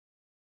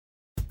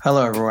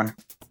Hello, everyone.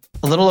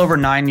 A little over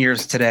 9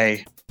 years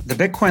today, the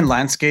Bitcoin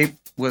landscape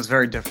was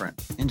very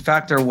different. In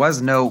fact, there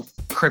was no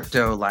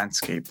crypto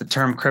landscape. The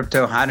term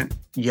crypto hadn't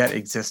yet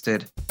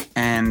existed,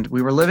 and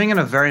we were living in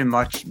a very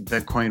much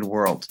Bitcoin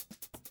world.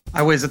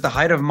 I was at the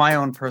height of my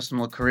own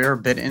personal career.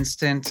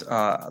 BitInstant,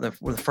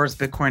 the first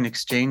Bitcoin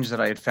exchange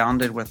that I had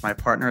founded with my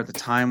partner at the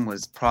time,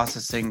 was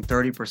processing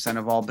 30%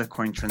 of all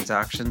Bitcoin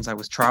transactions. I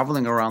was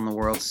traveling around the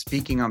world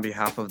speaking on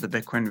behalf of the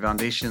Bitcoin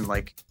Foundation,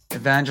 like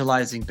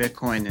evangelizing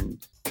Bitcoin and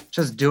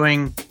just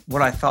doing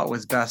what I thought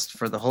was best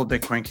for the whole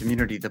Bitcoin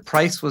community. The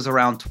price was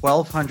around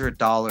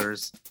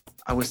 $1,200.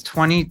 I was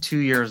 22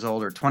 years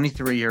old or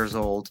 23 years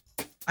old.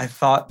 I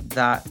thought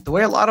that the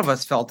way a lot of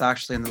us felt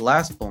actually in the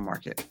last bull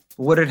market.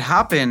 What had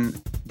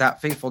happened that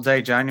fateful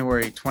day,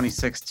 January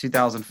 26,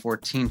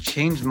 2014,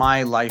 changed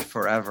my life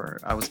forever.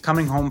 I was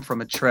coming home from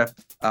a trip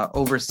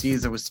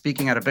overseas. I was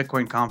speaking at a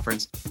Bitcoin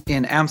conference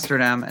in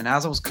Amsterdam. And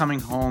as I was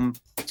coming home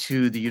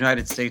to the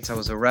United States, I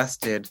was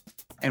arrested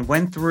and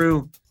went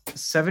through a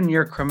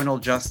 7-year criminal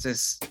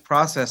justice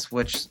process,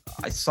 which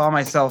I saw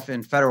myself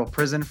in federal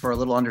prison for a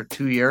little under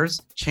 2 years,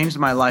 changed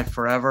my life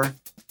forever.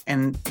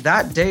 And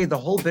that day, the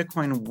whole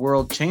Bitcoin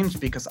world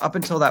changed because up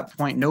until that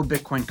point, no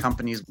Bitcoin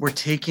companies were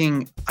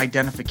taking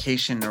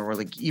identification or were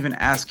like even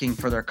asking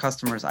for their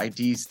customers'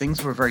 IDs.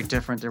 Things were very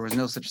different. There was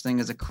no such thing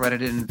as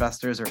accredited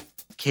investors or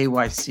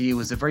KYC. It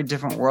was a very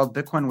different world.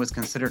 Bitcoin was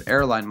considered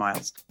airline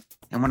miles.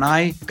 And when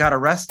I got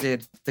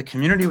arrested, the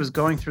community was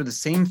going through the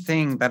same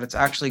thing that it's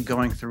actually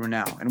going through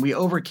now. And we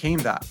overcame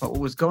that. But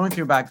what was going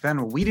through back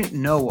then, we didn't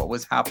know what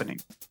was happening.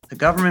 The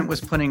government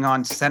was putting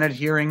on Senate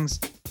hearings.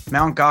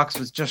 Mt. Gox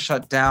was just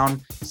shut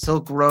down.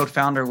 Silk Road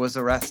founder was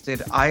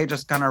arrested. I had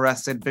just gotten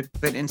arrested.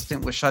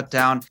 BitInstant was shut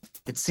down.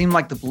 It seemed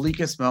like the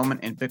bleakest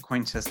moment in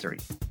Bitcoin's history.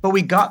 But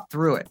we got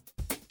through it.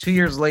 2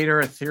 years later,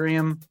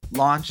 Ethereum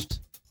launched.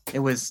 It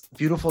was a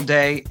beautiful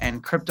day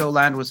and crypto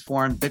land was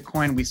formed.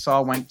 Bitcoin, we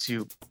saw, went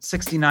to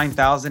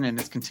 69,000 and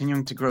it's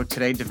continuing to grow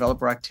today.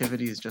 Developer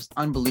activity is just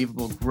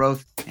unbelievable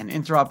growth and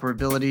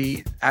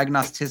interoperability,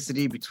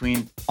 agnosticity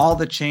between all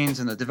the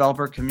chains and the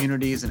developer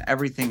communities and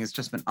everything has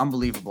just been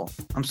unbelievable.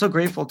 I'm so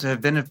grateful to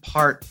have been a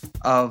part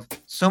of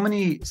so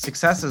many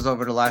successes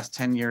over the last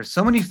 10 years,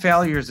 so many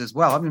failures as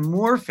well. I mean,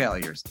 more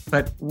failures.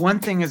 But one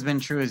thing has been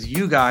true is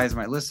you guys,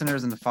 my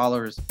listeners and the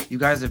followers, you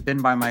guys have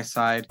been by my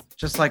side,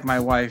 just like my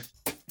wife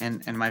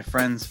and my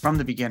friends from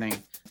the beginning.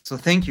 So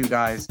thank you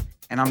guys.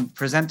 And I'm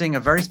presenting a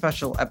very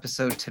special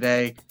episode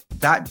today.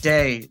 That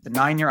day, the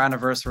 9-year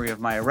anniversary of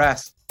my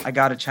arrest, I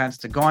got a chance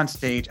to go on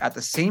stage at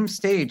the same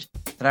stage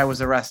that I was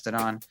arrested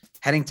on,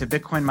 heading to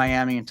Bitcoin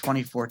Miami in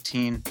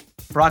 2014.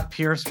 Brock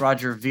Pierce,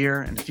 Roger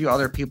Ver, and a few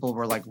other people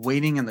were like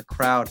waiting in the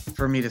crowd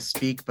for me to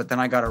speak, but then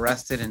I got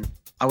arrested and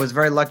I was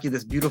very lucky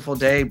this beautiful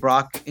day.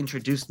 Brock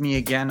introduced me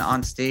again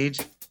on stage.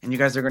 And you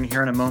guys are going to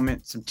hear in a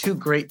moment some 2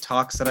 great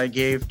talks that I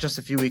gave just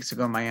a few weeks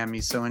ago in Miami.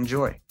 So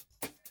enjoy.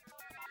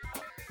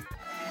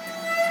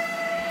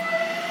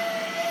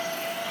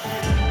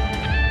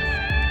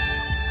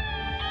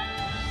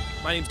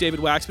 My name's David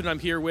Waxman. I'm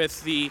here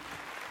with the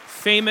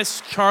famous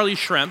Charlie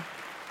Shrem.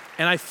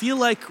 And I feel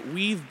like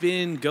we've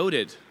been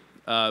goated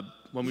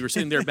when we were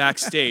sitting there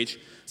backstage.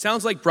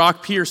 Sounds like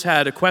Brock Pierce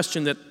had a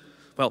question that,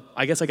 well,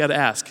 I guess I got to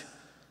ask.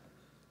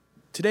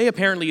 Today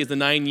apparently is the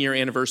 9-year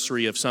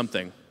anniversary of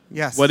something.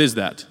 Yes. What is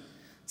that?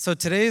 So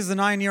today is the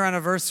 9-year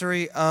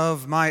anniversary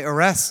of my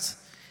arrest.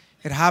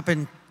 It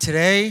happened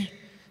today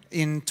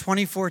in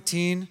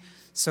 2014.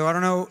 So I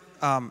don't know,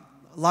 a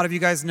lot of you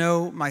guys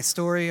know my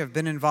story. I've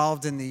been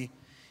involved here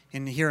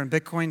in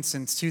Bitcoin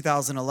since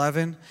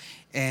 2011.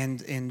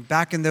 And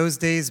back in those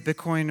days,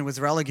 Bitcoin was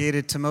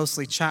relegated to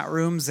mostly chat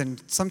rooms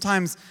and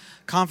sometimes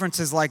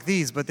conferences like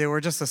these, but they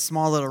were just a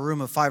small little room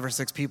of 5 or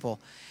 6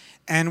 people.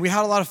 And we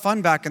had a lot of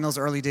fun back in those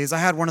early days. I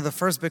had one of the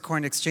first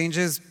Bitcoin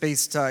exchanges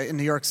based in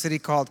New York City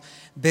called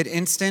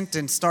BitInstant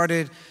and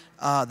started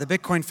the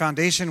Bitcoin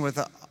Foundation with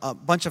a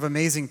bunch of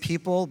amazing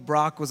people.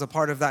 Brock was a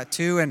part of that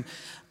too and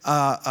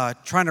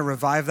trying to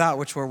revive that,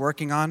 which we're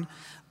working on.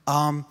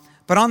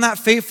 But on that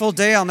fateful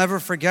day, I'll never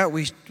forget,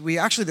 we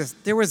actually,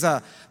 there was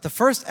the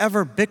first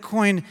ever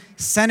Bitcoin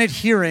Senate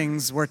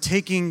hearings were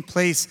taking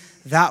place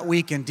that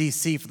week in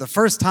DC for the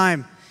first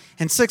time.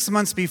 And 6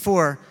 months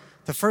before,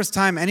 the first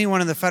time anyone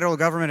in the federal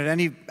government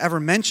had ever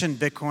mentioned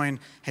Bitcoin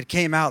had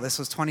came out. This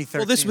was 2013.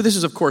 Well, this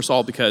is, of course,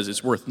 all because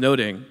it's worth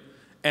noting.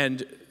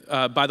 And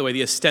by the way,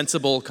 the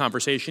ostensible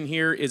conversation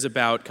here is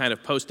about kind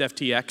of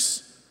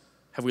post-FTX.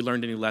 Have we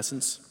learned any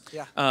lessons?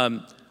 Yeah.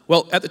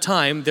 Well, at the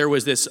time, there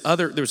was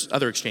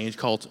other exchange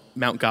called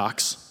Mt.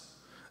 Gox,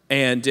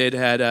 and it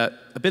had a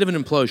bit of an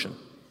implosion.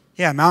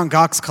 Yeah, Mt.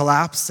 Gox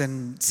collapsed,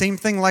 and same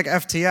thing like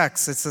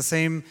FTX. It's the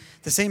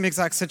same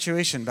exact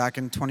situation back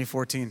in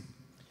 2014.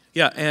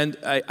 Yeah, and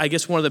I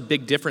guess one of the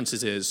big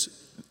differences is,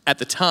 at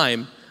the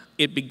time,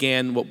 it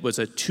began what was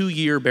a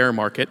 2-year bear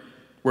market,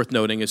 worth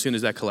noting, as soon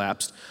as that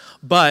collapsed.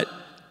 But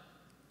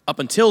up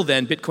until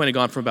then, Bitcoin had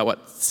gone from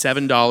about,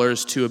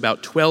 $7 to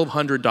about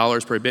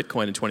 $1,200 per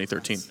Bitcoin in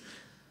 2013.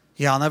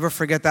 Yeah, I'll never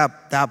forget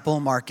that bull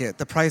market.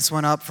 The price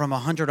went up from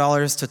 $100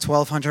 to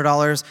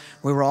 $1,200.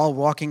 We were all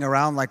walking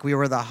around like we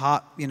were the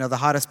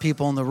hottest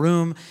people in the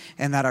room,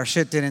 and that our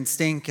shit didn't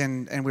stink,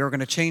 and we were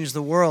going to change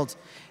the world.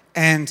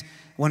 And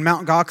when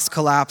Mt. Gox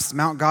collapsed,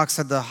 Mt. Gox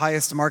had the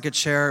highest market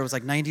share. It was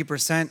like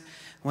 90%.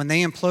 When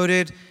they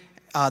imploded,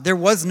 there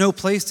was no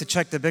place to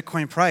check the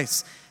Bitcoin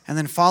price. And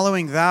then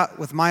following that,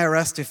 with my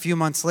arrest a few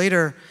months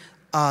later,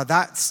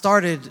 that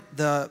started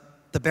the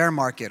bear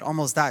market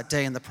almost that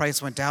day, and the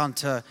price went down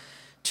to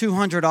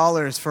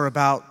 $200 for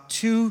about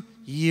 2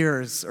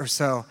 years or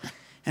so.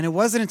 And it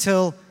wasn't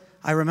until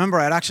I remember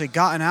I'd actually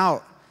gotten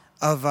out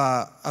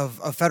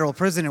of federal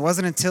prison. It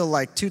wasn't until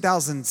like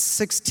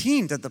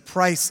 2016 that the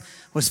price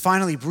was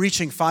finally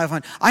breaching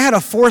 500. I had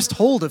a forced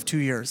hold of 2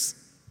 years.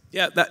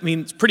 Yeah, that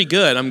means pretty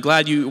good. I'm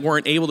glad you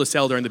weren't able to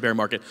sell during the bear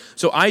market.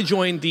 So I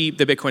joined the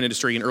Bitcoin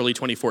industry in early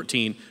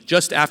 2014,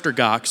 just after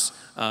Gox.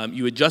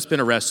 You had just been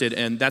arrested,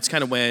 and that's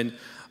kind of when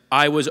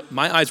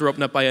my eyes were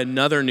opened up by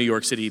another New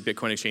York City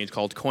Bitcoin exchange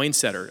called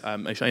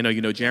Coinsetter. I know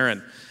you know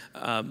Jaron,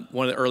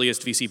 one of the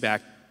earliest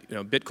VC-backed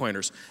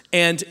Bitcoiners.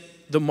 And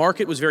the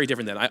market was very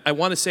different then. I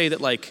want to say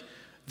that like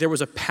there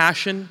was a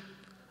passion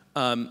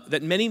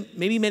that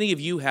maybe many of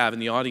you have in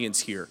the audience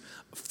here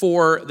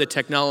for the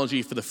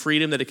technology, for the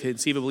freedom that it could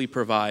conceivably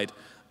provide,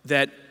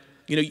 that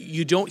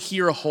you don't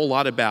hear a whole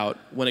lot about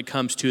when it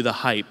comes to the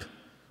hype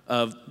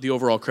of the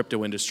overall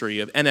crypto industry,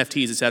 of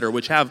NFTs, et cetera,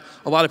 which have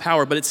a lot of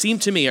power. But it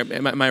seemed to me,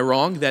 am I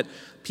wrong, that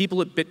people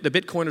the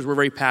Bitcoiners were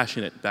very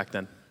passionate back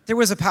then? There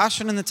was a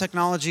passion in the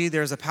technology.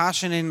 There's a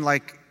passion in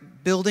like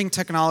building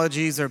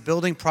technologies or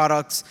building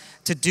products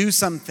to do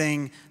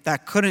something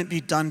that couldn't be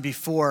done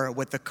before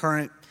with the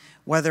current,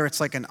 whether it's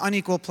like an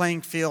unequal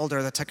playing field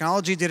or the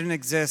technology didn't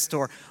exist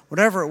or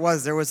whatever it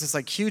was. There was this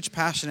like huge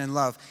passion and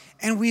love.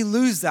 And we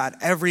lose that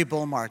every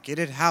bull market.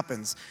 It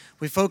happens.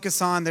 We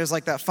focus on, there's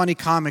like that funny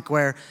comic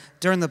where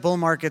during the bull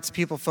markets,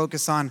 people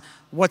focus on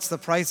what's the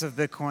price of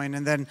Bitcoin,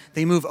 and then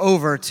they move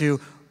over to,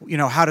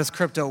 how does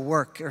crypto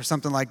work or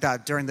something like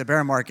that during the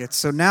bear markets.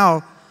 So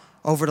now,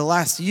 over the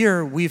last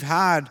year, we've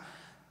had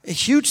a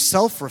huge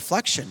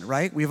self-reflection,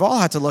 right? We've all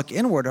had to look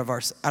inward at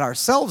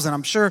ourselves, and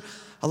I'm sure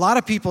a lot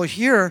of people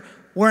here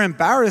were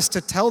embarrassed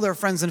to tell their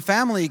friends and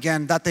family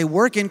again that they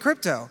work in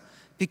crypto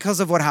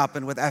because of what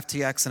happened with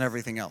FTX and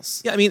everything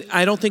else. Yeah, I mean,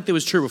 I don't think that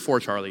was true before,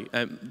 Charlie.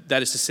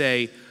 That is to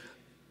say,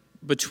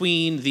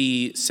 between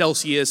the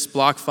Celsius,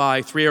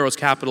 BlockFi, Three Arrows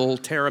Capital,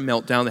 Terra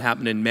meltdown that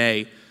happened in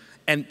May,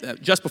 and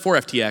just before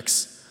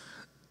FTX,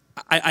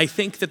 I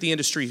think that the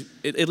industry,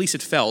 at least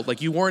it felt,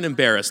 like you weren't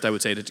embarrassed, I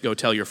would say, to go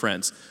tell your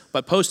friends.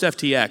 But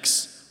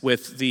post-FTX,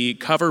 with the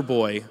cover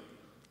boy,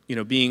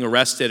 being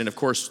arrested, and of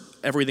course,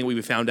 everything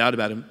we found out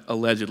about him,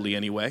 allegedly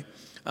anyway,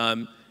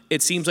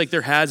 it seems like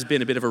there has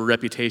been a bit of a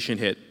reputation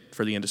hit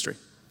for the industry.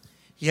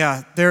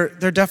 Yeah, there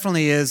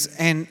definitely is.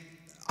 And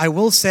I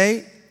will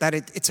say that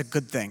it's a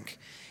good thing.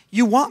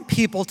 You want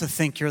people to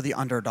think you're the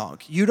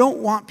underdog. You don't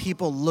want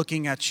people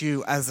looking at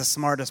you as the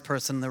smartest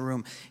person in the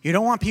room. You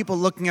don't want people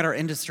looking at our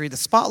industry. The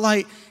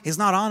spotlight is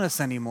not on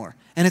us anymore.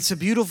 And it's a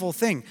beautiful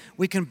thing.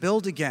 We can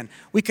build again.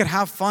 We could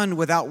have fun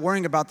without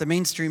worrying about the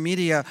mainstream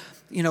media,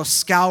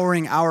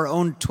 scouring our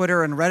own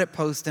Twitter and Reddit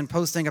post and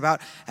posting about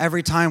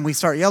every time we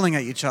start yelling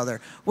at each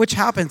other, which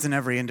happens in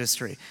every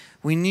industry.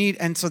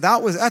 And so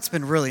that's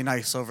been really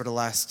nice over the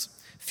last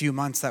few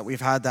months that we've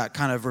had that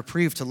kind of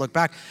reprieve to look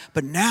back.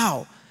 But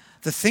now,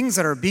 the things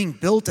that are being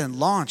built and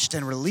launched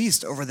and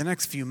released over the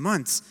next few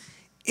months,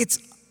 it's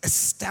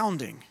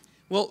astounding.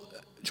 Well,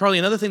 Charlie,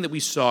 another thing that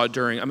we saw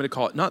during, I'm going to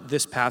call it not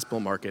this past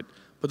bull market,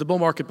 but the bull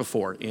market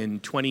before,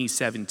 in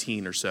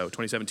 2017 or so,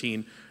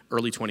 2017,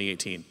 early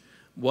 2018,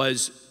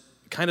 was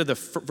kind of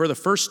for the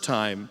first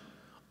time,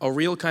 a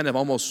real kind of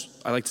almost,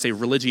 I like to say,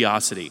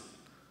 religiosity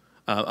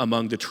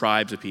among the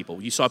tribes of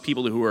people. You saw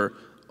people who were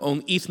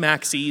own ETH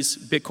maxis,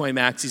 Bitcoin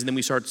maxis, and then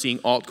we started seeing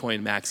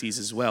altcoin maxis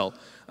as well.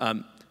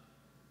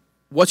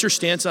 What's your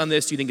stance on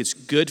this? Do you think it's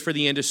good for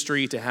the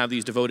industry to have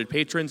these devoted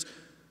patrons?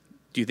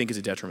 Do you think it's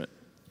a detriment?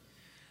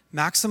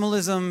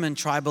 Maximalism and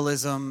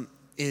tribalism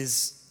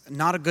is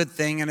not a good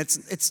thing, and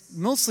it's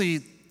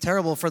mostly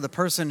terrible for the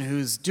person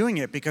who's doing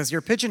it because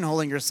you're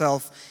pigeonholing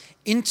yourself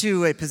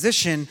into a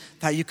position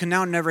that you can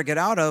now never get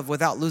out of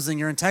without losing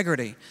your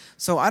integrity.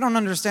 So I don't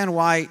understand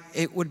why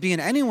it would be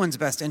in anyone's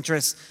best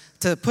interest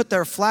to put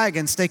their flag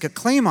and stake a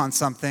claim on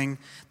something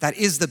that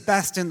is the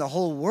best in the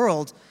whole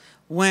world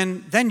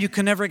when then you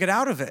can never get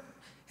out of it.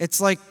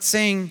 It's like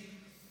saying,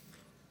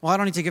 well, I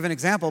don't need to give an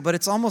example, but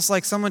it's almost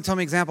like someone told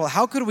me an example.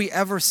 How could we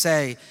ever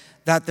say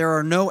that there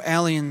are no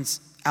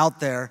aliens out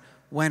there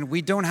when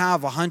we don't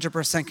have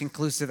 100%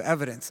 conclusive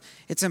evidence?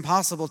 It's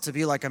impossible to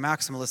be like a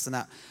maximalist in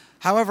that.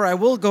 However, I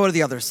will go to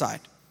the other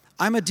side.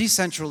 I'm a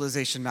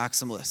decentralization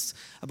maximalist.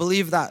 I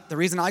believe that the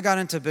reason I got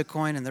into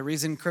Bitcoin and the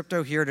reason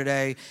crypto here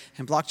today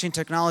and blockchain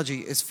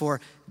technology is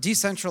for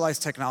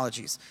decentralized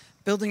technologies.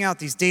 Building out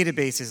these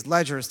databases,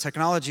 ledgers,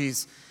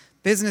 technologies,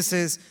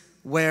 businesses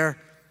where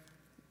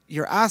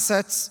your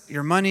assets,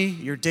 your money,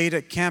 your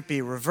data can't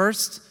be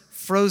reversed,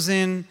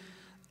 frozen,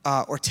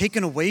 or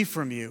taken away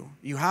from you.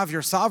 You have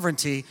your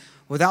sovereignty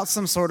without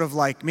some sort of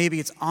like, maybe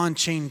it's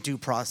on-chain due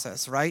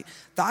process, right?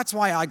 That's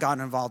why I got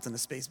involved in the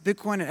space.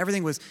 Bitcoin and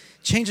everything was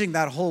changing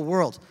that whole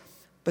world.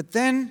 But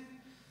then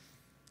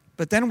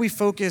we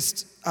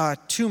focused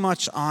too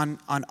much on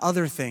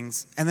other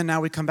things, and then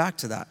now we come back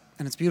to that,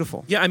 and it's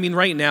beautiful. Yeah, I mean,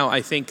 right now,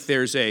 I think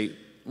there's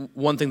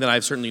one thing that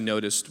I've certainly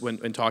noticed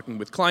when talking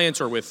with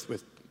clients or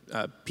with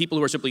people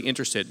who are simply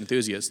interested,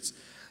 enthusiasts,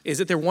 is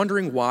that they're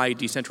wondering why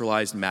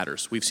decentralized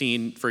matters. We've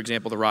seen, for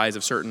example, the rise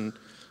of certain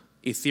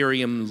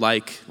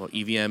Ethereum-like,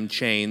 EVM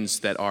chains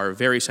that are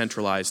very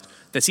centralized,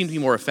 that seem to be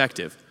more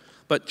effective.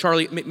 But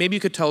Charlie, maybe you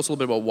could tell us a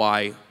little bit about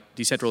why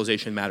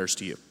decentralization matters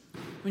to you.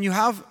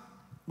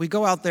 We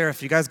go out there,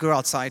 if you guys go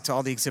outside to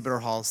all the exhibitor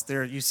halls,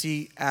 there you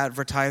see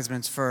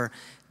advertisements for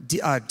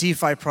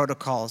DeFi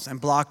protocols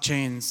and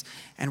blockchains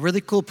and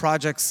really cool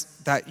projects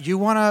that you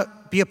want to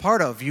be a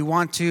part of. You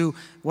want to,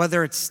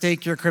 whether it's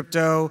stake your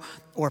crypto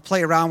or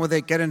play around with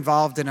it, get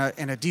involved in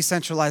a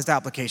decentralized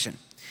application.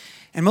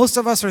 And most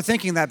of us are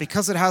thinking that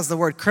because it has the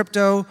word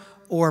crypto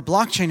or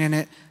blockchain in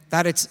it,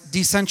 that it's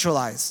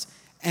decentralized.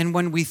 And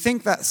when we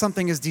think that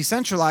something is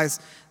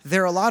decentralized,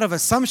 there are a lot of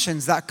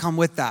assumptions that come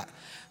with that.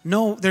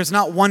 No, there's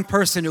not one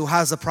person who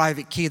has a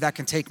private key that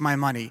can take my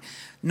money.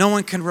 No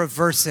one can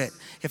reverse it.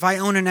 If I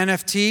own an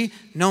NFT,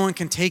 no one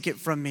can take it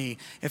from me.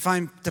 If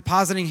I'm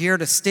depositing here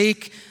to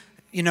stake,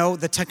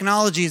 the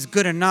technology is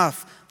good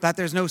enough that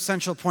there's no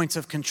central points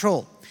of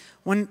control.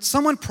 When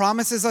someone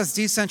promises us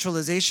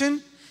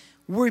decentralization,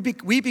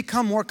 we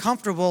become more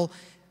comfortable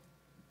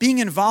being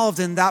involved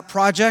in that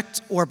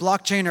project or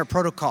blockchain or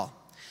protocol.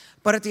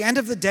 But at the end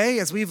of the day,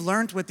 as we've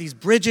learned with these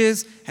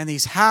bridges and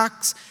these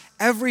hacks,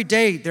 every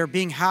day they're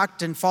being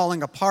hacked and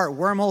falling apart,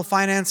 wormhole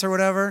finance or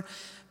whatever,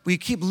 we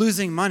keep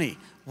losing money.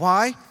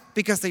 Why?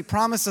 Because they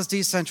promise us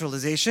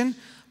decentralization,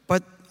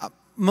 but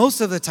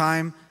most of the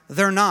time,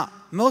 they're not.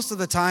 Most of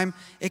the time,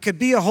 it could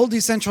be a whole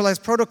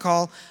decentralized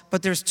protocol,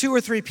 but there's 2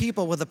 or 3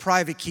 people with a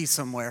private key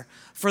somewhere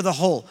for the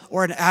whole,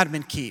 or an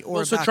admin key,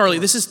 or so Charlie,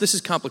 this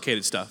is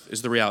complicated stuff,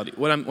 is the reality.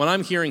 What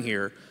I'm hearing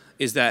here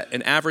is that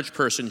an average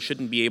person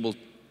shouldn't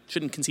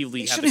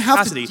conceivably have the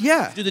capacity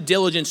to do the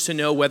diligence to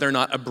know whether or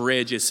not a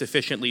bridge is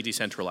sufficiently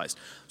decentralized.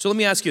 So let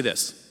me ask you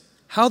this.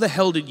 How the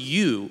hell did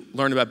you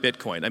learn about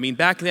Bitcoin? I mean,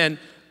 back then,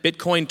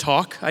 Bitcoin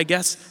Talk, I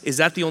guess, is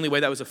that the only way?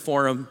 That was a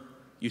forum?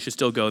 You should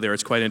still go there.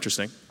 It's quite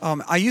interesting.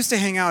 I used to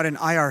hang out in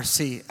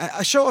IRC.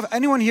 A show of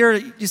anyone here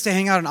used to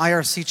hang out in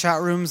IRC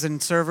chat rooms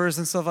and servers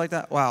and stuff like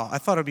that? Wow, I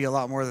thought it'd be a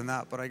lot more than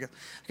that, but I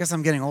guess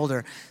I'm getting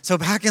older. So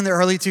back in the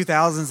early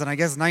 2000s and I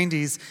guess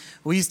 90s,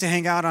 we used to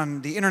hang out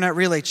on the Internet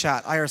Relay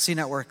Chat, IRC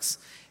networks.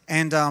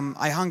 And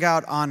I hung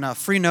out on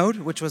Freenode,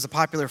 which was a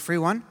popular free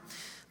one.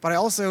 But I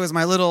also, it was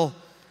my little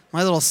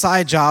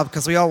side job,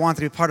 because we all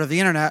wanted to be part of the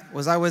internet,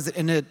 was I was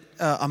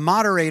a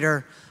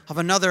moderator of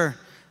another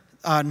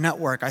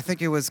network. I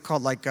think it was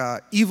called like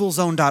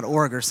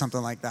evilzone.org or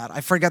something like that.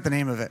 I forget the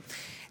name of it.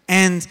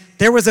 And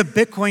there was a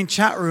Bitcoin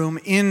chat room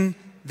in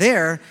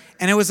there,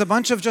 and it was a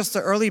bunch of just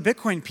the early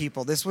Bitcoin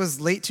people. This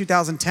was late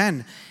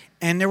 2010.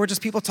 And there were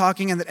just people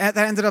talking, and that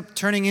ended up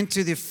turning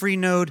into the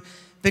Freenode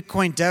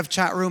Bitcoin dev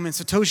chat room, and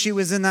Satoshi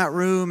was in that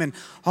room, and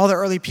all the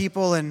early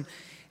people, and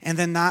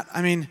then that,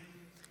 I mean,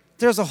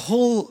 there's a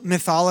whole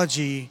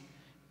mythology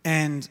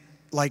and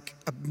like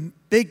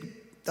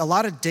a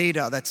lot of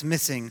data that's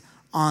missing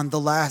on the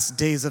last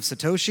days of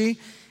Satoshi.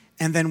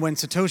 And then when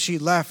Satoshi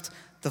left,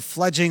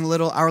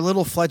 our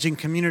little fledgling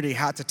community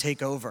had to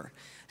take over.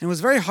 And it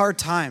was very hard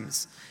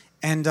times.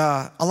 And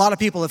a lot of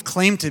people have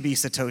claimed to be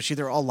Satoshi.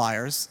 They're all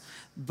liars.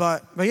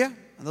 But yeah,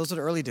 those are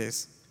the early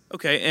days.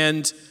 Okay,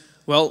 and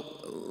well,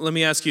 let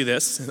me ask you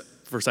this.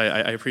 First,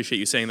 I appreciate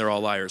you saying they're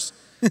all liars.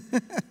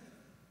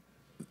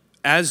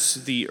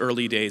 As the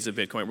early days of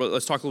Bitcoin, well,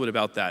 let's talk a little bit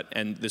about that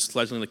and this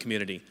fledgling of the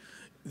community.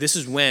 This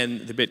is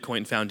when the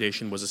Bitcoin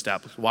Foundation was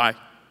established. Why?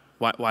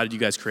 Why did you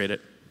guys create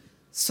it?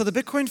 So the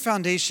Bitcoin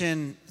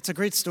Foundation, it's a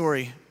great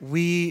story.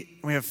 We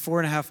have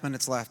 4.5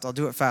 minutes left. I'll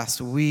do it fast.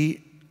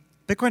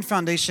 Bitcoin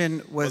Foundation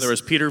was... Well, there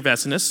was Peter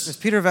Vessinis. There's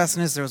Peter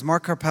Vessinis, there was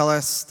Mark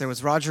Karpeles, there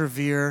was Roger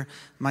Ver,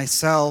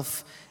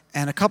 myself,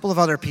 and a couple of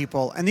other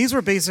people. And these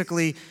were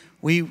basically,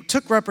 we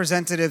took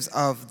representatives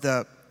of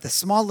the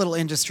small little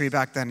industry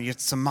back then. You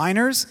had some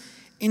miners,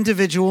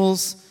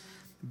 individuals,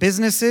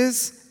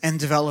 businesses, and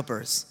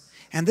developers.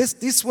 And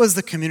this was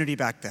the community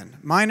back then.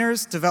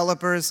 Miners,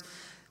 developers,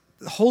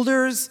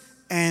 holders,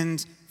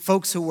 and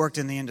folks who worked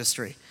in the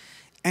industry.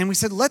 And we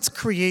said, let's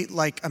create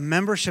like a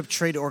membership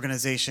trade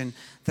organization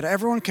that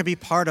everyone can be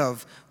part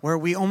of, where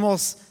we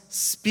almost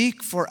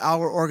speak for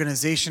our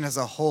organization as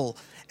a whole,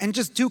 and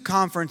just do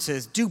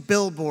conferences, do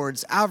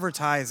billboards,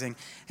 advertising,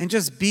 and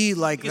just be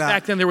like that.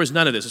 Back then there was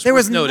none of this. There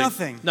was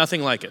nothing.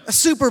 Nothing like it. A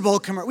Super Bowl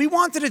commercial. We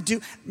wanted to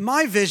do,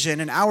 my vision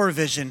and our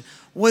vision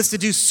was to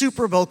do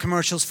Super Bowl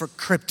commercials for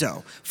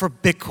crypto, for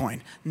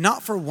Bitcoin,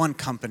 not for one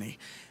company.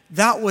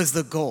 That was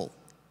the goal.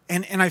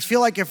 And I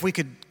feel like if we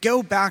could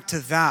go back to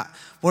that,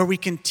 where we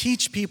can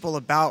teach people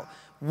about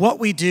what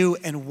we do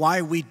and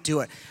why we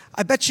do it.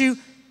 I bet you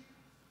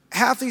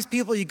half these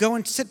people, you go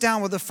and sit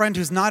down with a friend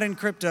who's not in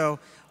crypto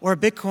or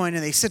Bitcoin, and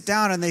they sit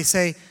down and they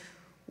say,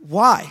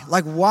 why?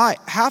 Like, why?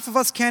 Half of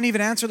us can't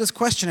even answer this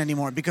question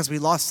anymore because we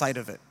lost sight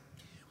of it.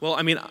 Well,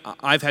 I mean,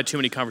 I've had too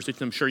many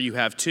conversations, I'm sure you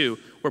have too,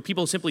 where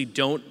people simply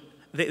don't,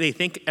 they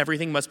think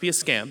everything must be a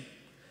scam.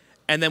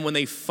 And then when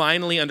they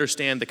finally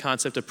understand the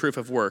concept of proof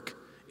of work,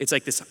 it's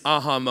like this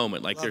aha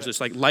moment, like there's this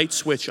like light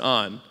switch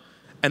on,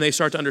 and they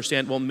start to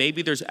understand, well,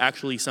 maybe there's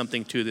actually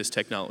something to this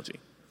technology.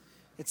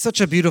 It's such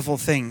a beautiful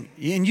thing.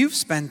 And you've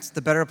spent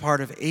the better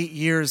part of 8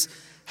 years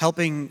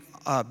helping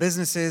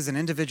businesses and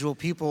individual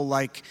people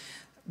like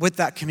with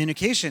that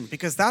communication,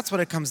 because that's what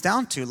it comes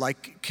down to,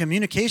 like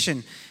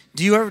communication.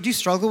 Do you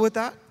struggle with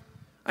that?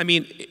 I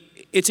mean,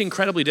 it's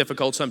incredibly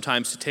difficult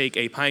sometimes to take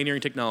a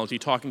pioneering technology,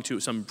 talking to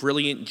some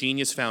brilliant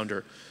genius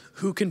founder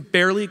who can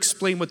barely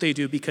explain what they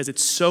do because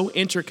it's so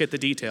intricate, the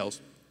details.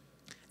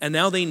 And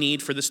now they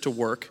need for this to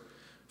work,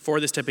 for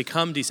this to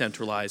become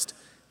decentralized,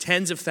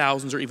 tens of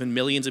thousands or even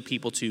millions of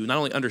people to not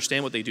only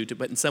understand what they do,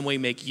 but in some way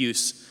make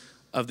use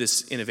of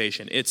this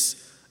innovation. It's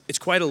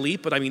quite a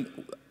leap, but I mean,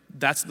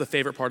 that's the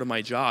favorite part of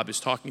my job, is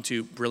talking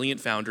to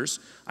brilliant founders.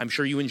 I'm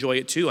sure you enjoy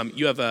it too.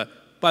 You have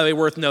by the way,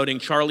 worth noting,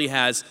 Charlie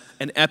has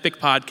an epic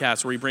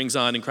podcast where he brings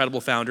on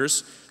incredible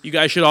founders. You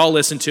guys should all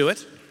listen to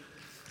it.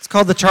 It's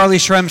called The Charlie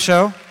Shrem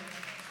Show.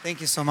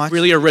 Thank you so much.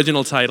 Really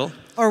original title.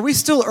 Are we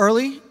still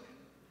early?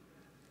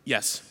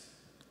 Yes.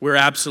 We're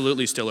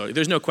absolutely still early.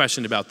 There's no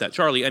question about that.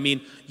 Charlie, I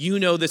mean, you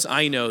know this,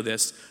 I know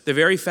this. The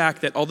very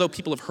fact that although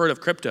people have heard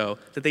of crypto,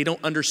 that they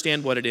don't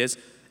understand what it is,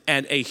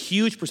 and a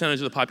huge percentage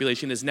of the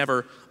population has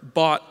never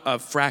bought a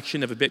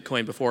fraction of a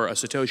Bitcoin before a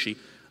Satoshi,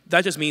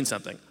 that just means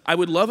something. I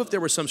would love if there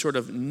was some sort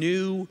of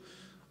new,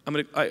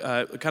 kind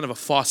of a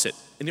faucet.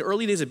 In the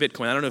early days of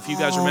Bitcoin, I don't know if you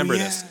guys remember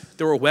this,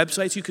 there were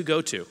websites you could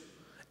go to,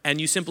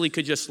 and you simply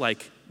could just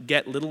like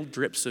get little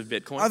drips of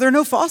Bitcoin. Are there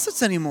no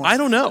faucets anymore? I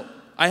don't know.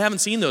 I haven't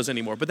seen those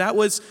anymore, but it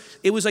was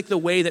like the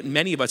way that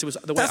many of us, it was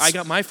the way I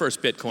got my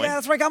first Bitcoin. Yeah,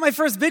 that's where I got my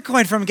first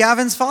Bitcoin, from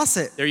Gavin's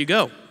faucet. There you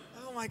go.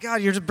 Oh my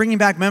God, you're just bringing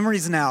back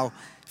memories now.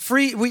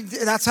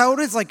 That's how it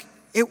is. Like,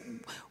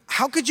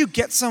 how could you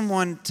get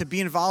someone to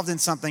be involved in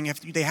something if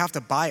they have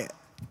to buy it?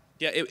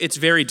 Yeah, it's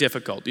very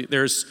difficult.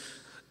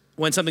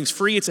 When something's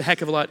free, it's a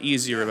heck of a lot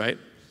easier, right?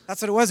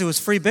 That's what it was. It was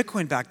free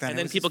Bitcoin back then. And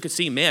then people could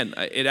see, man,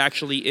 it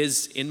actually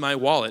is in my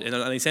wallet. And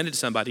I send it to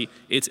somebody,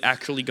 it's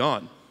actually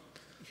gone.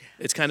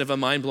 It's kind of a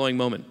mind-blowing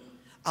moment.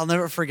 I'll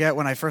never forget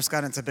when I first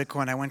got into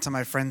Bitcoin, I went to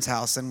my friend's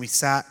house and we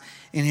sat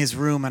in his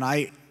room and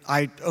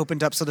I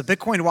opened up, so the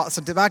Bitcoin wallet,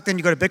 so back then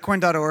you go to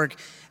bitcoin.org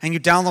and you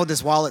download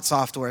this wallet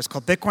software. It's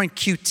called Bitcoin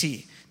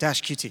QT.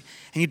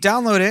 And you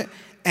download it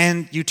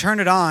and you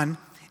turn it on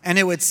and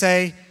it would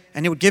say,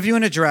 and it would give you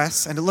an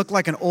address, and it looked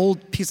like an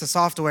old piece of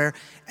software,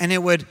 and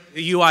it would...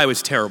 The UI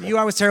was terrible. The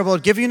UI was terrible. It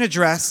would give you an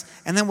address,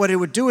 and then what it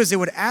would do is it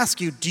would ask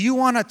you, do you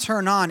want to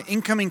turn on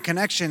incoming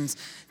connections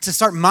to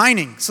start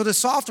mining? So the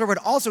software would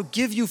also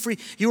give you free...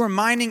 You were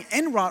mining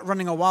and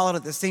running a wallet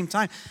at the same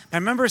time. I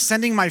remember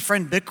sending my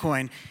friend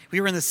Bitcoin. We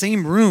were in the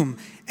same room,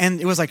 and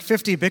it was like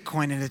 50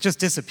 Bitcoin, and it just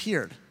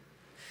disappeared.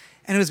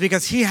 And it was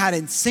because he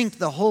hadn't synced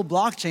the whole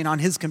blockchain on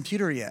his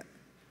computer yet.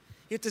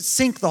 You had to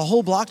sync the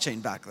whole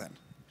blockchain back then.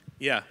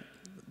 Yeah,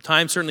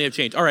 times certainly have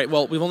changed. All right,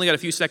 well, we've only got a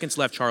few seconds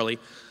left, Charlie.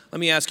 Let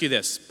me ask you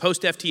this.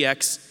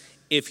 Post-FTX,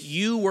 if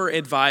you were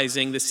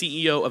advising the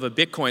CEO of a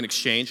Bitcoin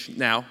exchange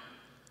now,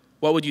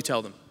 what would you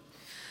tell them?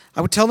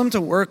 I would tell them to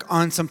work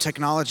on some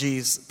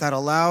technologies that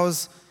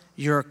allows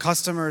your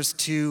customers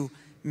to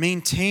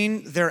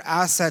maintain their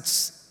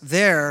assets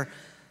there,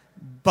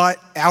 but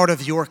out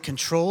of your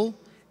control.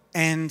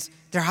 And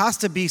there has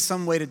to be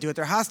some way to do it.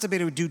 There has to be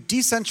to do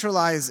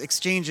decentralized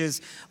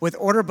exchanges with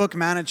order book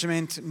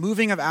management,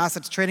 moving of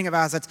assets, trading of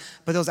assets,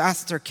 but those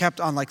assets are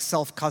kept on like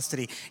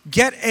self-custody.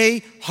 Get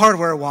a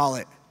hardware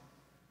wallet.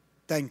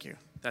 Thank you.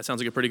 That sounds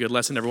like a pretty good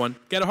lesson, everyone.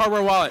 Get a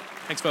hardware wallet.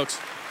 Thanks, folks.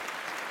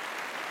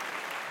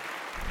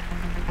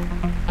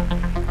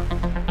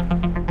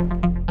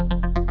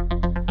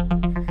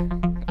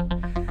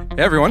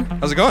 Hey, everyone.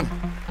 How's it going?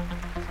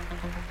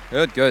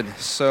 Good.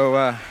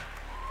 So,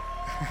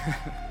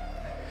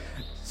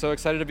 so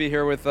excited to be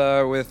here with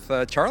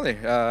Charlie.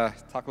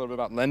 Talk a little bit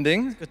about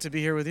lending. Good to be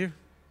here with you.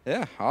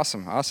 Yeah,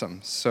 awesome.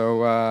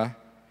 So,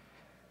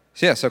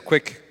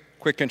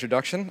 quick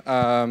introduction.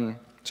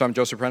 So I'm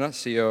Joe Soprano,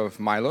 CEO of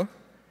Milo,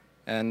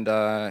 and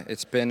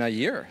it's been a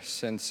year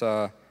since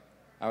I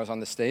was on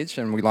the stage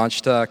and we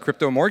launched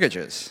crypto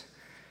mortgages.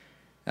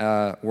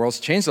 World's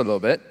changed a little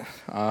bit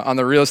on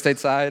the real estate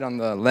side, on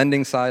the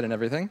lending side, and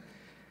everything.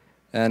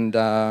 And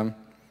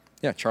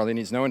Charlie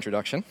needs no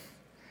introduction.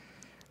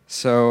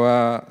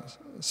 So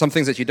some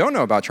things that you don't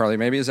know about Charlie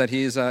maybe is that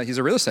he's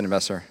a real estate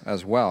investor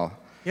as well.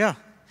 Yeah,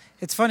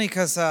 it's funny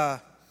because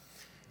as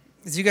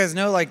you guys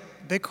know, like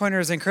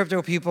Bitcoiners and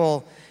crypto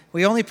people,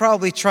 we only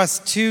probably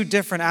trust two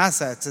different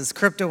assets, as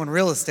crypto and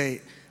real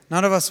estate.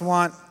 None of us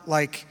want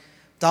like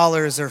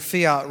dollars or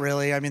fiat,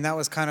 really. I mean, that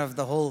was kind of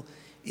the whole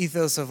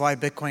ethos of why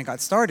Bitcoin got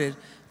started.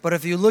 But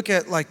if you look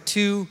at like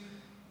two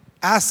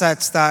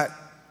assets that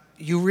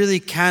you really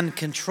can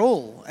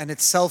control, and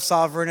it's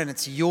self-sovereign and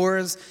it's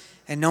yours,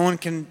 and no one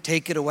can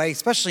take it away,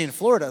 especially in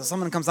Florida. If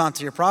someone comes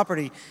onto your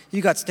property,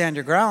 you got stand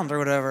your ground or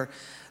whatever,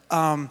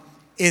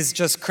 is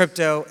just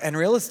crypto and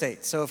real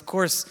estate. So of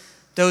course,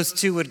 those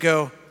two would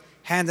go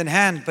hand in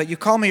hand. But you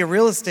call me a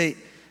real estate,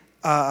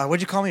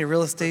 what'd you call me, a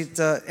real estate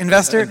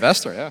investor?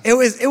 Investor, yeah.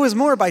 It was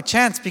more by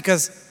chance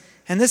because,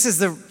 and this is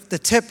the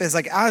tip, is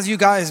like as you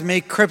guys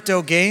make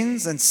crypto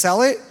gains and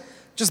sell it,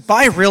 just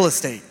buy real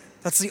estate.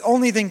 That's the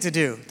only thing to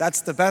do.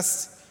 That's the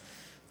best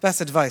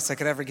advice I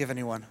could ever give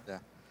anyone. Yeah.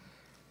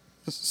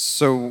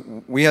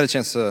 So we had a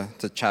chance to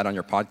chat on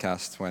your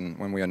podcast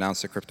when we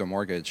announced the crypto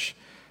mortgage.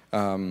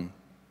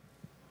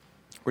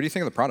 What do you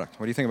think of the product?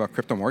 What do you think about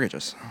crypto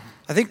mortgages?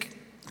 I think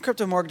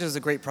crypto mortgage is a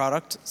great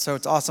product, so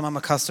it's awesome. I'm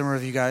a customer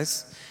of you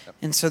guys. Yep.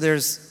 And so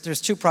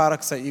there's two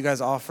products that you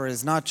guys offer.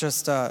 Is not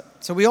just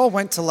so we all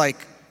went to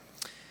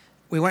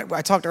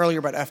I talked earlier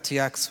about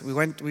FTX.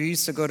 We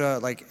used to go to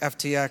like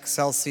FTX,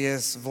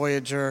 Celsius,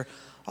 Voyager,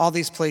 all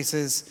these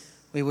places.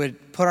 We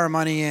would put our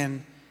money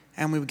in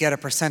and we would get a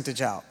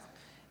percentage out.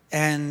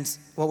 And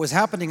what was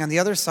happening on the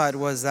other side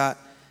was that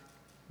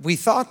we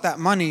thought that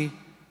money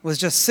was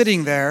just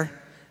sitting there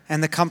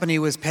and the company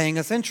was paying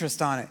us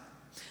interest on it.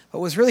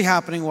 What was really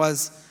happening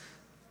was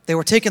they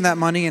were taking that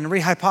money and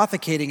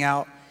rehypothecating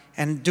out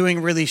and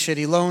doing really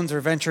shitty loans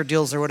or venture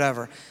deals or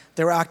whatever.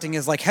 They were acting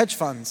as like hedge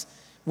funds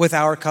with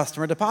our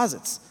customer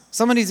deposits.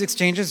 Some of these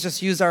exchanges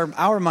just use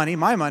our money,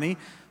 my money,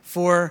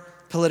 for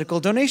political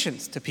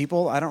donations to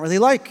people I don't really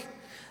like.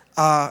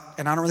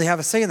 And I don't really have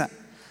a say in that.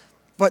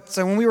 But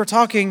so when we were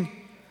talking,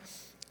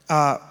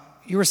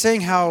 you were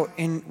saying how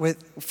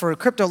for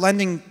crypto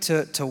lending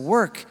to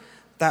work,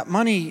 that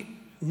money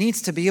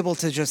needs to be able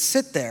to just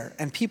sit there,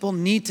 and people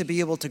need to be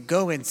able to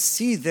go and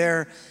see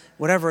their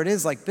whatever it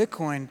is, like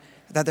Bitcoin,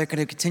 that they're going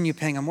to continue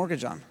paying a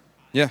mortgage on.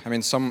 Yeah, I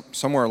mean,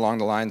 somewhere along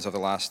the lines of the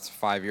last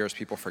 5 years,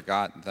 people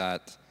forgot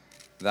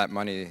that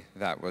money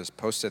that was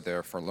posted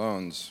there for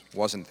loans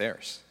wasn't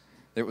theirs.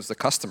 It was the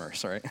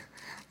customers, right?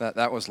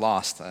 That was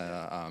lost.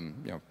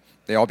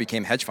 They all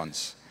became hedge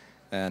funds,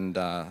 and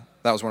that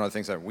was one of the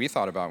things that we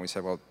thought about. And we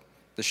said, well,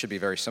 this should be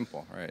very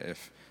simple, right?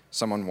 If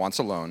someone wants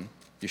a loan,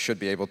 you should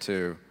be able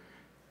to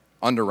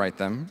underwrite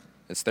them.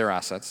 It's their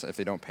assets. If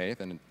they don't pay,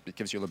 then it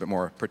gives you a little bit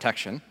more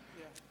protection.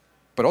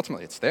 But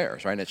ultimately, it's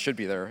theirs, right? And it should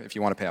be there if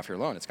you want to pay off your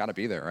loan. It's got to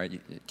be there, right?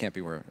 It can't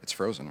be where it's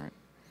frozen, right?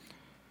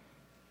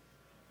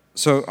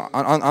 So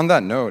on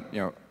that note,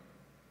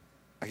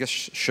 I guess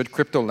should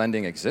crypto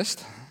lending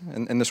exist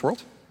in this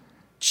world?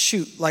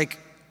 Shoot,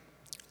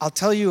 I'll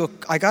tell you,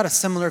 I got a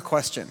similar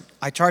question.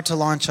 I tried to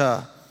launch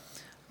a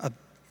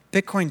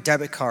Bitcoin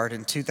debit card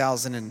in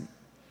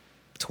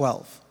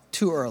 2012,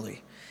 too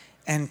early.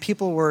 And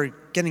people were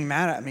getting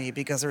mad at me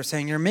because they were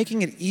saying, you're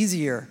making it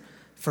easier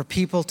for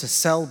people to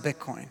sell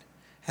Bitcoin.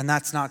 And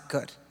that's not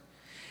good.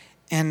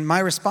 And my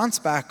response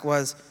back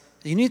was,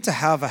 you need to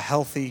have a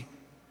healthy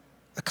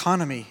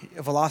economy,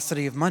 a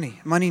velocity of money.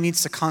 Money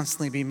needs to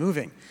constantly be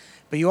moving.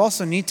 But you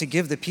also need to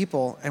give the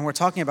people, and we're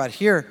talking about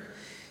here,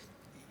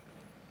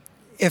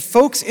 if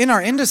folks in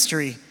our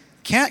industry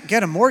can't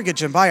get a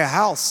mortgage and buy a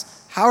house,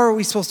 how are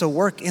we supposed to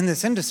work in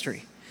this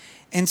industry?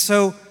 And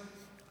so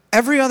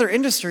every other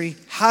industry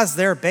has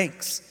their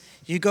banks.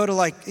 You go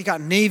to you got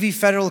Navy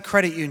Federal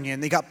Credit Union.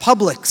 They got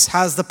Publix,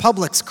 has the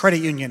Publix Credit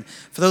Union.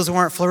 For those who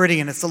aren't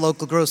Floridian, it's the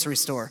local grocery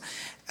store.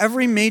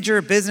 Every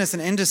major business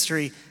and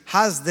industry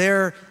has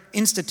their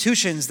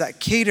institutions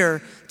that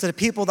cater to the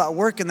people that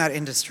work in that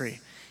industry.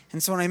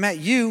 And so when I met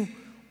you,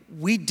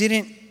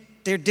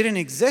 there didn't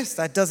exist.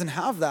 That doesn't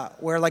have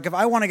that. Where if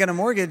I want to get a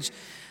mortgage,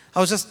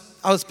 I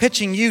was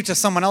pitching you to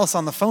someone else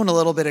on the phone a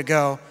little bit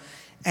ago,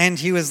 and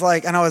he was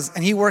like,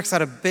 and he works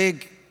at a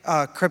big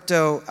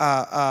crypto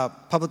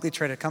publicly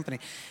traded company.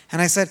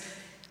 And I said,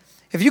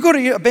 if you go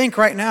to a bank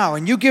right now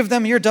and you give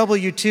them your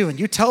W-2 and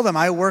you tell them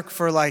I work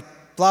for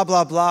blah,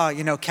 blah,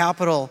 blah,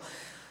 capital,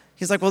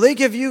 he's like, well, they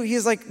give you,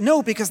 he's like,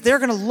 no, because they're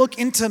going to look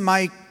into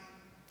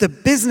the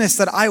business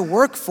that I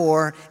work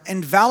for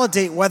and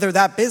validate whether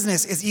that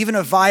business is even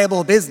a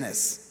viable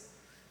business.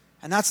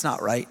 And that's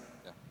not right.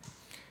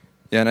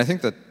 Yeah, and I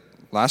think that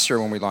last year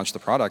when we launched the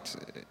product,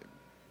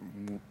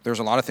 there's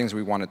a lot of things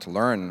we wanted to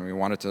learn. We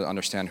wanted to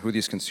understand who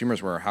these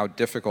consumers were. How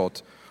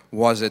difficult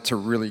was it to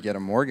really get a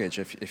mortgage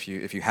if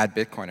you had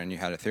Bitcoin and you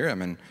had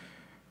Ethereum? And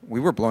we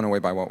were blown away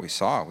by what we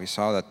saw. We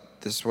saw that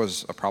this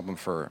was a problem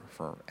for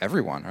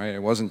everyone, right?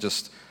 It wasn't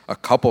just a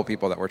couple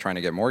people that were trying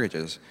to get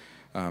mortgages.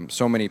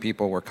 So many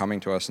people were coming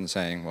to us and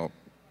saying, well,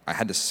 I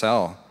had to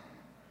sell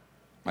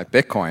my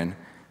Bitcoin.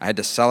 I had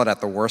to sell it at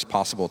the worst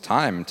possible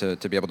time to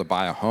be able to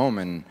buy a home.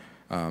 And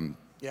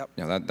Yep.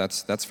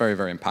 That's very,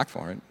 very impactful,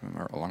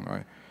 right, along the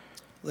way.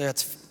 Yeah,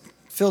 it's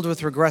filled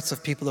with regrets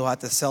of people who had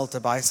to sell to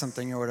buy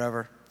something or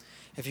whatever.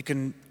 If you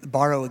can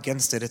borrow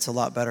against it, it's a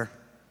lot better.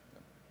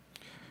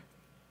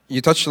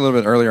 You touched a little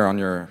bit earlier on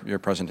your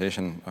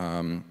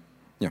presentation,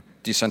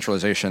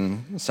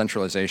 decentralization,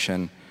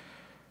 centralization.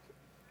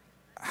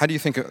 How do you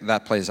think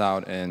that plays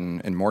out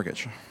in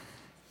mortgage?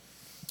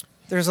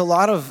 There's a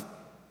lot of,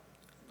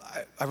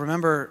 I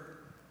remember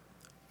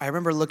I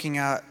remember looking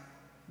at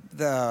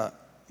the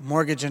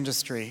mortgage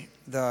industry,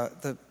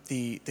 the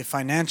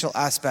financial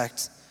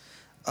aspect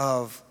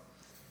of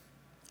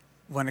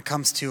when it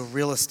comes to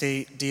real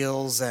estate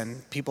deals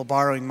and people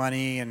borrowing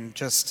money and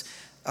just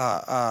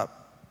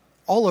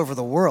all over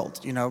the world,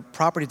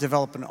 property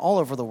development all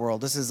over the world.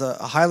 This is a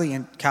highly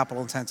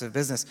capital-intensive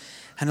business.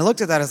 And I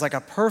looked at that as like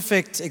a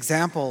perfect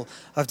example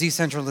of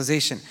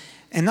decentralization.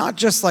 And not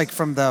just like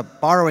from the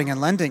borrowing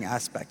and lending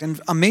aspect, and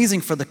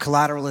amazing for the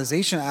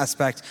collateralization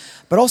aspect,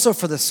 but also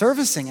for the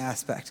servicing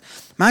aspect.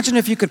 Imagine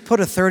if you could put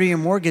a 30-year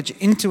mortgage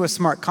into a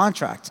smart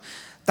contract.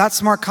 That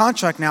smart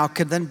contract now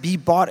could then be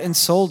bought and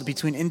sold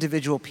between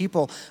individual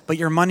people, but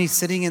your money's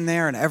sitting in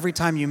there, and every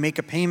time you make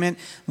a payment,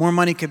 more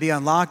money could be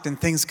unlocked and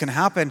things can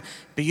happen,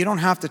 but you don't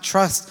have to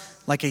trust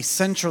like a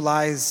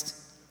centralized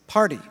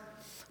party.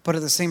 But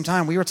at the same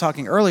time, we were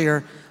talking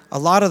earlier, a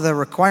lot of the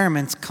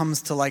requirements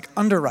comes to like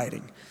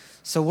underwriting.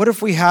 So what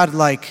if we had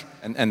like...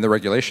 And the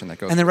regulation that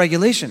goes... And the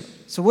regulation.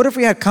 So what if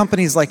we had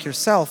companies like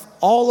yourself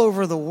all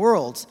over the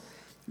world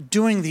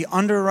doing the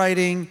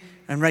underwriting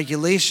and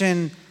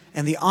regulation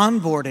and the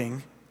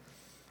onboarding,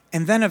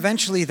 and then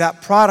eventually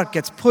that product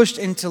gets pushed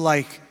into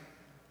like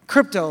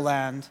crypto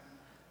land,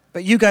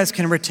 but you guys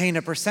can retain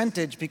a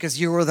percentage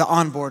because you were the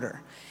onboarder.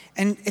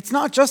 And it's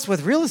not just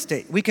with real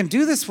estate. We can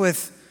do this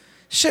with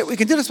we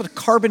can do this with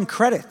carbon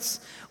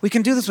credits. We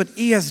can do this with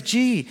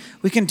ESG.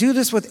 We can do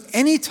this with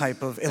any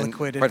type of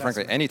illiquid quite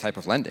frankly, any type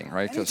of lending,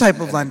 right? Any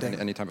type of lending.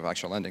 Any type of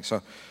actual lending.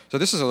 So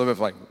this is a little bit of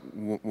like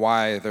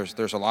why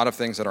there's a lot of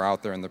things that are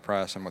out there in the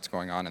press and what's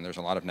going on, and there's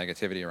a lot of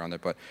negativity around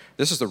it. But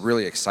this is the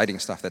really exciting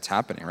stuff that's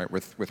happening, right?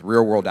 With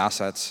real world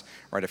assets,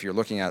 right? If you're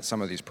looking at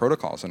some of these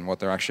protocols and what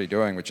they're actually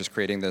doing, which is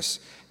creating this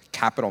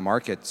capital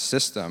market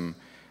system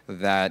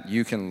that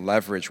you can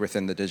leverage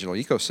within the digital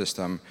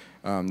ecosystem,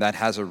 that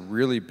has a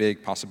really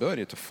big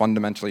possibility to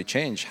fundamentally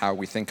change how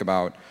we think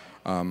about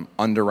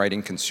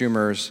underwriting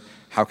consumers,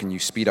 how can you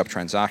speed up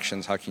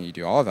transactions, how can you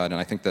do all of that, and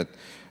I think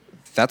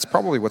that's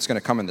probably what's going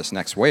to come in this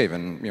next wave,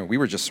 and we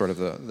were just sort of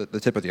the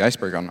tip of the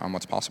iceberg on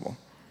what's possible.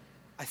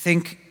 I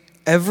think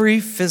every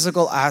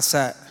physical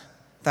asset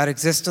that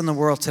exists in the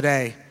world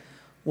today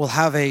will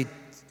have a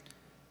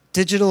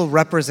digital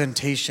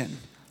representation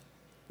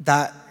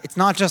that it's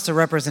not just a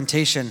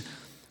representation,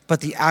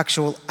 but the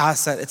actual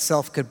asset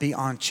itself could be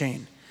on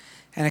chain.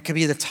 And it could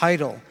be the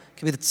title. It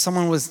could be that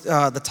someone was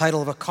the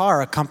title of a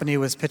car. A company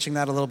was pitching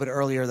that a little bit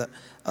earlier, that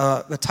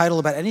the title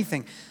about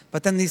anything.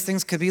 But then these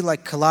things could be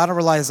like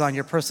collateralized on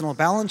your personal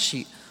balance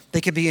sheet.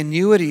 They could be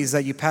annuities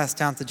that you pass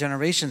down to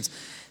generations,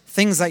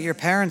 things that your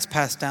parents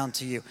passed down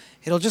to you.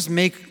 It'll just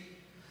make,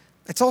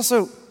 it's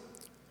also,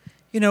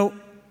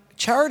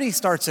 charity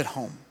starts at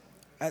home.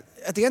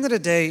 At the end of the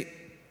day,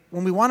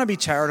 when we want to be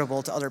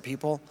charitable to other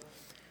people,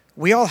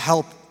 we all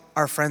help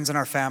our friends and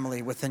our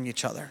family within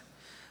each other.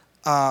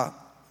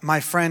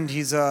 My friend,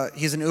 he's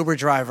an Uber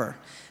driver,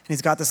 and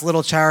he's got this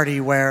little charity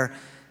where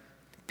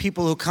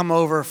people who come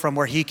over from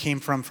where he came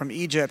from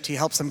Egypt, he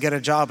helps them get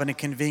a job in a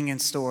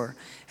convenience store,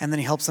 and then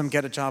he helps them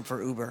get a job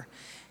for Uber.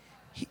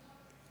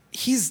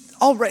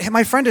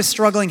 My friend is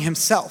struggling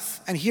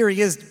himself, and here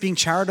he is being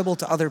charitable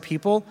to other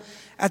people.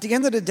 At the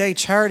end of the day,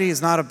 charity is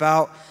not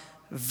about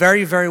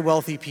very, very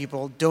wealthy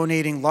people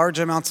donating large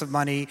amounts of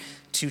money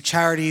to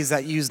charities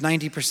that use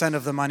 90%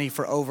 of the money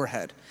for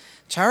overhead.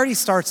 Charity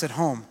starts at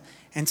home.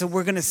 And so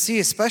we're going to see,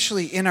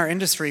 especially in our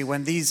industry,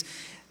 when these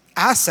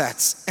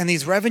assets and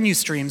these revenue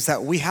streams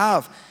that we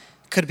have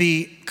could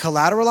be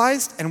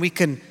collateralized, and we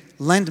can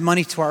lend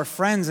money to our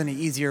friends in an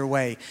easier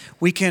way.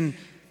 We can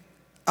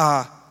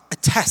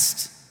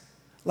attest,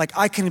 like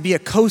I can be a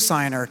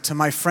co-signer to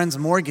my friend's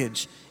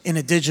mortgage in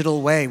a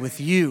digital way with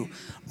you.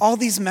 All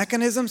these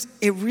mechanisms,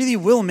 it really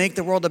will make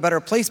the world a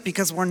better place,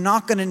 because we're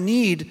not going to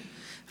need, and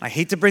I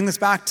hate to bring this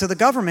back to the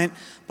government,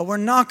 but we're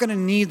not going to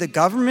need the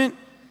government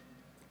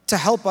to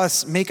help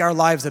us make our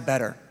lives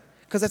better.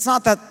 Because it's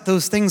not that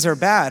those things are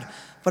bad,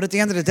 but at the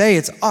end of the day,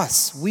 it's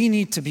us. We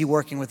need to be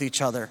working with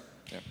each other.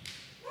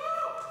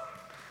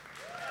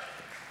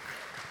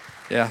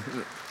 Yeah,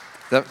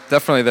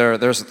 definitely.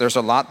 There's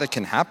a lot that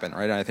can happen,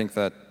 right? And I think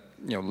that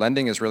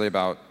lending is really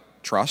about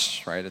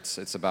trust, right?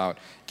 It's about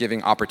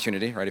giving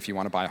opportunity, right? If you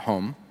want to buy a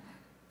home,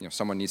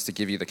 someone needs to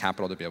give you the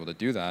capital to be able to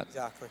do that.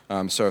 Exactly.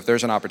 So if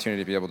there's an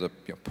opportunity to be able to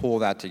pull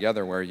that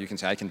together, where you can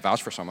say, I can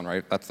vouch for someone,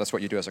 right? That's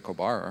what you do as a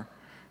co-borrower,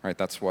 right?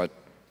 That's what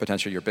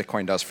potentially your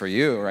Bitcoin does for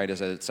you, right? Is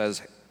that it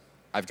says,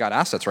 I've got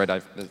assets,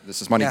 right?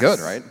 This is money good,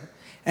 right?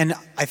 And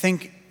I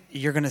think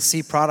you're going to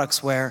see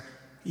products where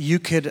you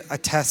could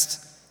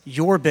attest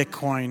your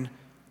Bitcoin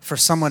for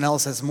someone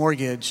else's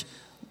mortgage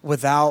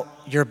without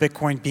your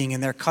Bitcoin being in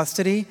their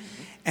custody.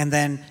 And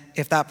then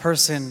if that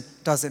person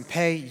doesn't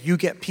pay, you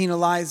get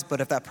penalized.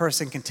 But if that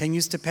person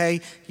continues to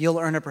pay, you'll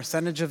earn a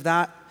percentage of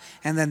that.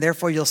 And then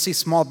therefore you'll see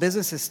small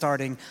businesses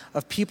starting,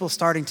 of people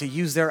starting to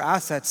use their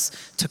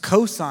assets to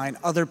co-sign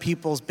other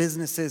people's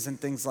businesses and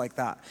things like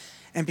that.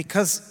 And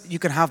because you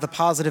can have the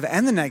positive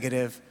and the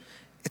negative,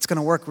 it's going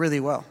to work really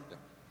well.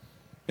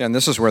 Yeah, and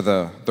this is where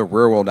the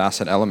real-world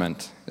asset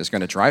element is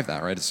going to drive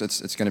that, right?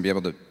 It's going to be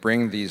able to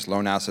bring these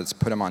loan assets,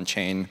 put them on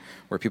chain,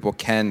 where people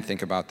can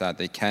think about that.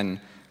 They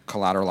can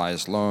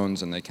collateralize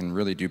loans, and they can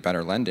really do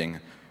better lending.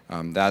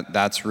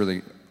 That's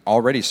really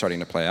already starting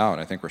to play out.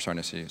 I think we're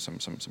starting to see some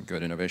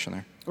good innovation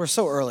there. We're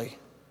so early.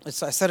 I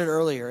said it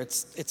earlier. We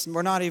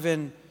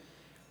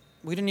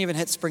didn't even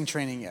hit spring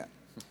training yet.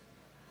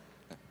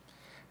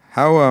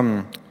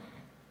 How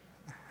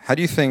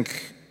do you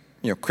think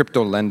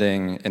crypto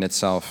lending in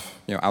itself,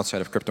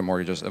 outside of crypto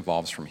mortgages,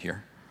 evolves from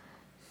here?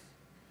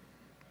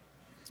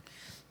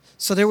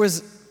 So there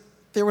was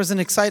an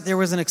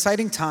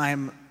exciting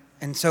time,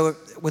 and so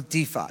with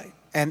DeFi,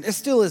 and it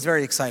still is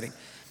very exciting,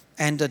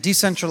 and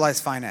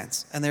decentralized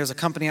finance. And there's a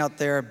company out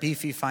there,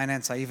 Beefy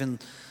Finance. I even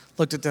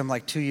looked at them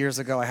like 2 years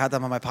ago. I had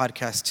them on my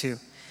podcast too.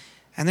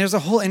 And there's a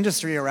whole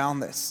industry around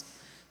this.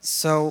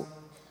 So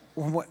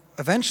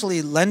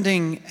eventually,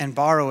 lending and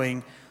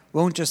borrowing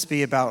won't just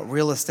be about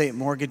real estate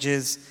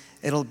mortgages.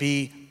 It'll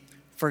be,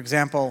 for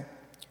example,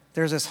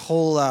 there's this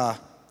whole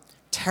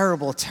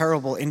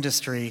terrible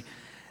industry.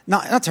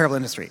 Not terrible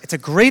industry. It's a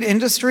great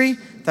industry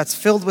that's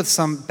filled with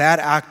some bad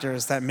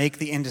actors that make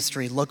the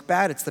industry look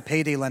bad. It's the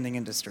payday lending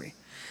industry,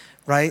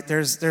 right?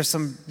 There's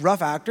some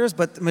rough actors,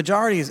 but the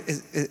majority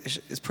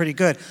is pretty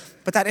good.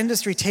 But that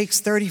industry takes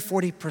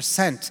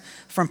 30-40%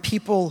 from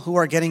people who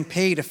are getting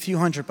paid a few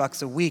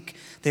 $100 a week.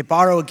 They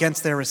borrow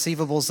against their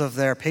receivables of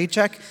their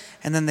paycheck,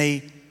 and then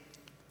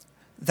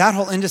that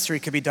whole industry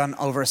could be done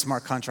over a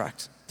smart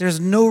contract. There's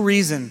no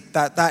reason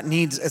that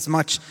needs as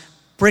much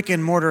brick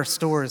and mortar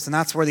stores, and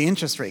that's where the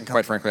interest rate comes.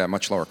 Quite frankly, at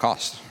much lower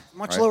cost.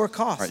 Much lower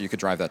cost. Right, you could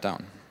drive that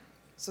down.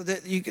 So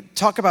that you could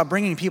talk about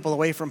bringing people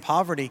away from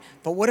poverty,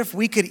 but what if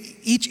we could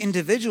each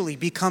individually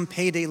become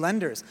payday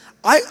lenders?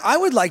 I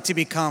would like to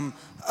become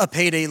a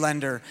payday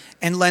lender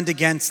and lend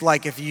against,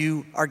 like, if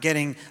you are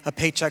getting a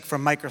paycheck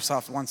from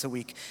Microsoft once a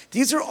week.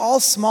 These are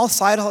all small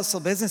side hustle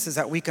businesses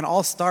that we can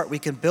all start. We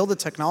can build the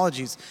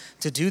technologies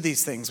to do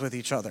these things with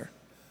each other.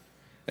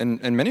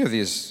 And many of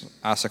these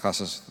asset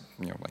classes,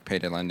 like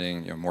payday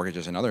lending,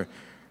 mortgages and other,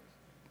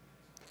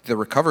 the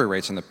recovery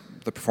rates and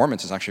the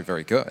performance is actually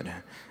very good.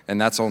 And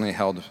that's only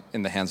held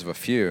in the hands of a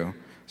few.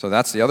 So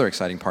that's the other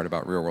exciting part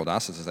about real-world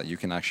assets, is that you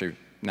can actually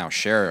now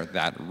share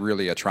that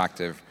really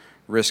attractive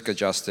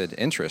risk-adjusted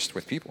interest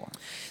with people.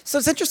 So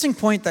it's an interesting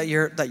point that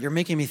you're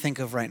making me think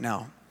of right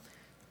now.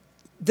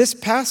 This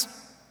past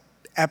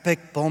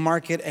epic bull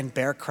market and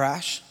bear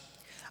crash,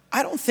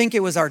 I don't think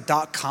it was our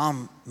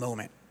 .com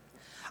moment.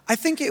 I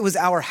think it was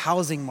our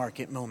housing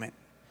market moment.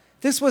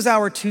 This was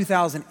our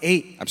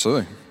 2008.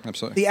 Absolutely.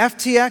 The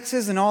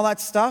FTXs and all that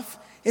stuff,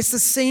 it's the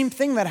same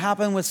thing that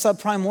happened with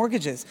subprime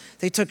mortgages.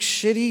 They took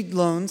shitty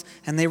loans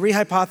and they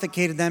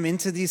rehypothecated them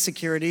into these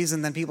securities,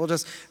 and then people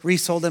just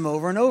resold them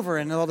over and over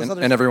and all this other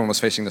stuff. And everyone was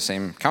facing the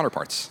same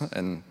counterparts.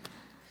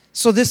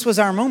 So this was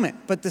our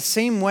moment. But the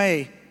same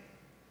way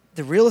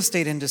the real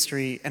estate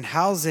industry and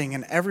housing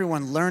and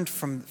everyone learned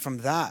from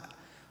that,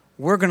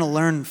 we're going to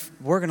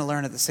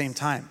learn at the same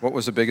time. What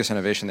was the biggest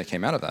innovation that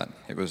came out of that?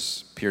 It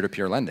was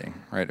peer-to-peer lending,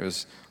 right? It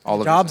was all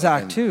of Jobs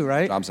Act too,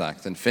 right? Jobs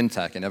Act and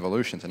fintech and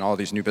evolutions and all of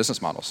these new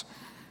business models.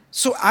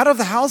 So out of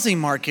the housing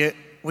market,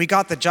 we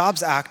got the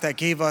Jobs Act that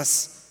gave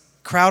us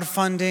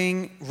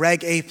crowdfunding,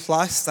 Reg A+,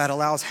 that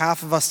allows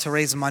half of us to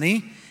raise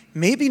money.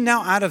 Maybe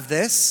now out of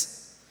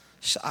this,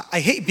 I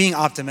hate being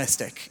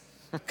optimistic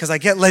because I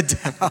get led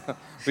down.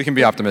 We can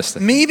be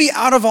optimistic. Maybe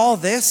out of all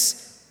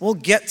this, we'll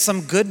get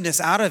some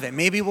goodness out of it.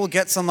 Maybe we'll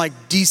get some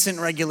decent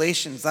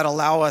regulations that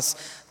allow us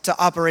to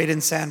operate in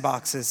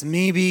sandboxes.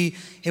 Maybe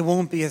it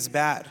won't be as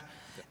bad.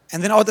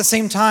 And then at the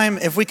same time,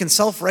 if we can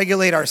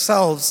self-regulate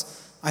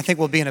ourselves, I think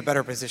we'll be in a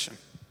better position.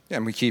 Yeah,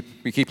 and we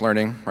keep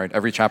learning, right?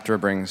 Every chapter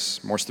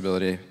brings more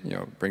stability,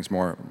 brings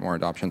more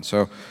adoption.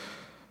 So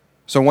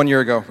 1 year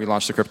ago, we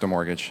launched the crypto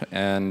mortgage,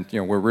 and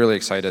we're really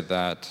excited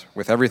that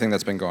with everything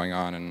that's been going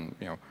on, and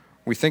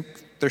we think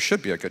there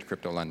should be a good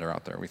crypto lender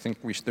out there. We think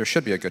there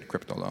should be a good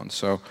crypto loan.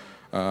 So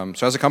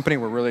as a company,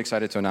 we're really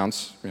excited to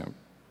announce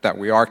that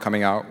we are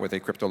coming out with a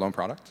crypto loan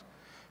product.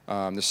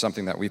 This is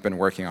something that we've been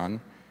working on.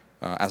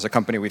 As a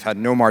company, we've had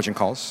no margin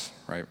calls,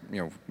 right?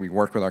 We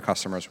work with our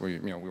customers. We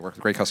work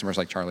with great customers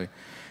like Charlie.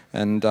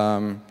 And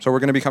so we're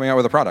going to be coming out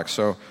with a product.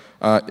 So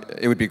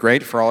it would be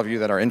great for all of you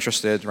that are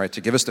interested, right,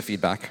 to give us the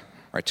feedback,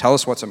 right? Tell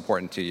us what's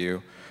important to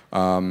you,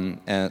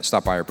 and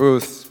stop by our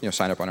booth,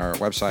 sign up on our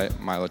website,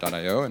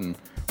 mylo.io, and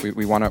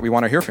we want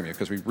to hear from you,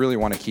 because we really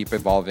want to keep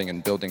evolving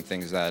and building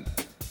things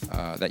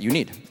that you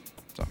need.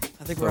 So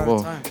I think we're out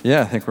of time.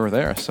 Yeah, I think we're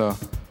there. So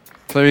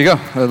there you go,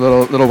 a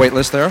little wait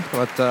list there.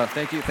 But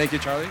thank you,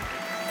 Charlie.